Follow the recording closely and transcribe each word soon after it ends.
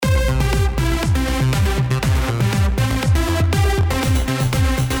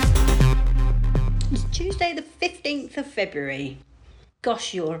14th of February.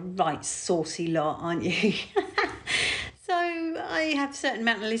 Gosh, you're a right saucy lot, aren't you? So I have a certain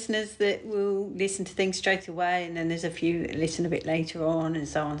amount of listeners that will listen to things straight away, and then there's a few that listen a bit later on, and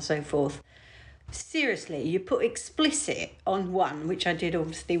so on and so forth. Seriously, you put explicit on one, which I did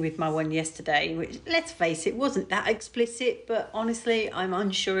obviously with my one yesterday, which, let's face it, wasn't that explicit, but honestly, I'm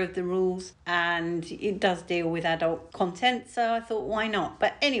unsure of the rules, and it does deal with adult content, so I thought, why not?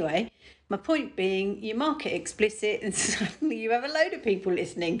 But anyway, my point being, you mark it explicit and suddenly you have a load of people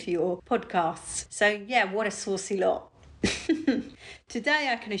listening to your podcasts. So yeah, what a saucy lot. Today,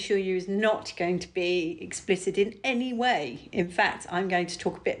 I can assure you, is not going to be explicit in any way. In fact, I'm going to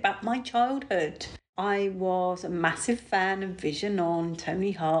talk a bit about my childhood. I was a massive fan of Vision On,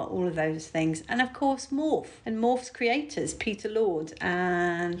 Tony Hart, all of those things. And of course, Morph. And Morph's creators, Peter Lord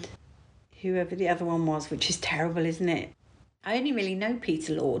and whoever the other one was, which is terrible, isn't it? I only really know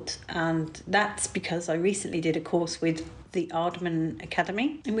Peter Lord, and that's because I recently did a course with the Aardman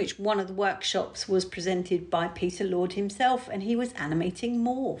Academy, in which one of the workshops was presented by Peter Lord himself, and he was animating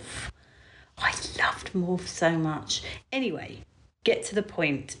Morph. I loved Morph so much. Anyway, get to the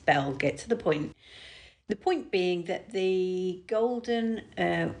point, Belle, get to the point. The point being that the golden,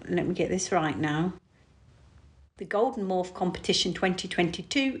 let me get this right now, the Golden Morph Competition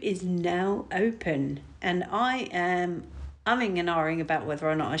 2022 is now open, and I am umming and ahhing about whether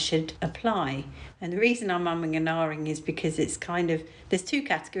or not I should apply. And the reason I'm umming and ahhing is because it's kind of, there's two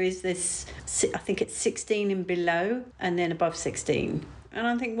categories. There's, I think it's 16 and below, and then above 16. And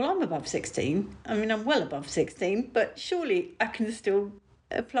I think, well, I'm above 16. I mean, I'm well above 16, but surely I can still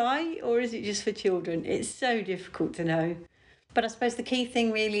apply, or is it just for children? It's so difficult to know. But I suppose the key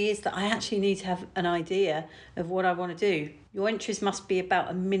thing really is that I actually need to have an idea of what I want to do. Your entries must be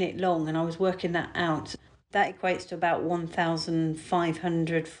about a minute long, and I was working that out. That equates to about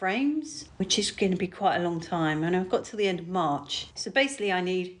 1,500 frames, which is going to be quite a long time. And I've got till the end of March. So basically I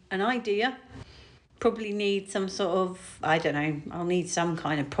need an idea, probably need some sort of, I don't know, I'll need some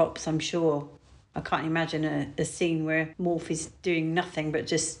kind of props, I'm sure. I can't imagine a scene where Morph is doing nothing but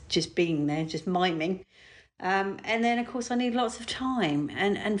just being there, just miming. And then, of course, I need lots of time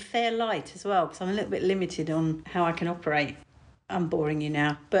and fair light as well, because I'm a little bit limited on how I can operate. I'm boring you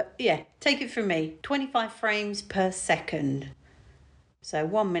now, but yeah, take it from me. 25 frames per second. So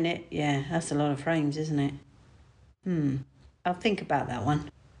 1 minute, yeah, that's a lot of frames, isn't it? I'll think about that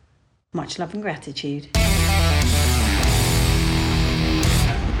one. Much love and gratitude.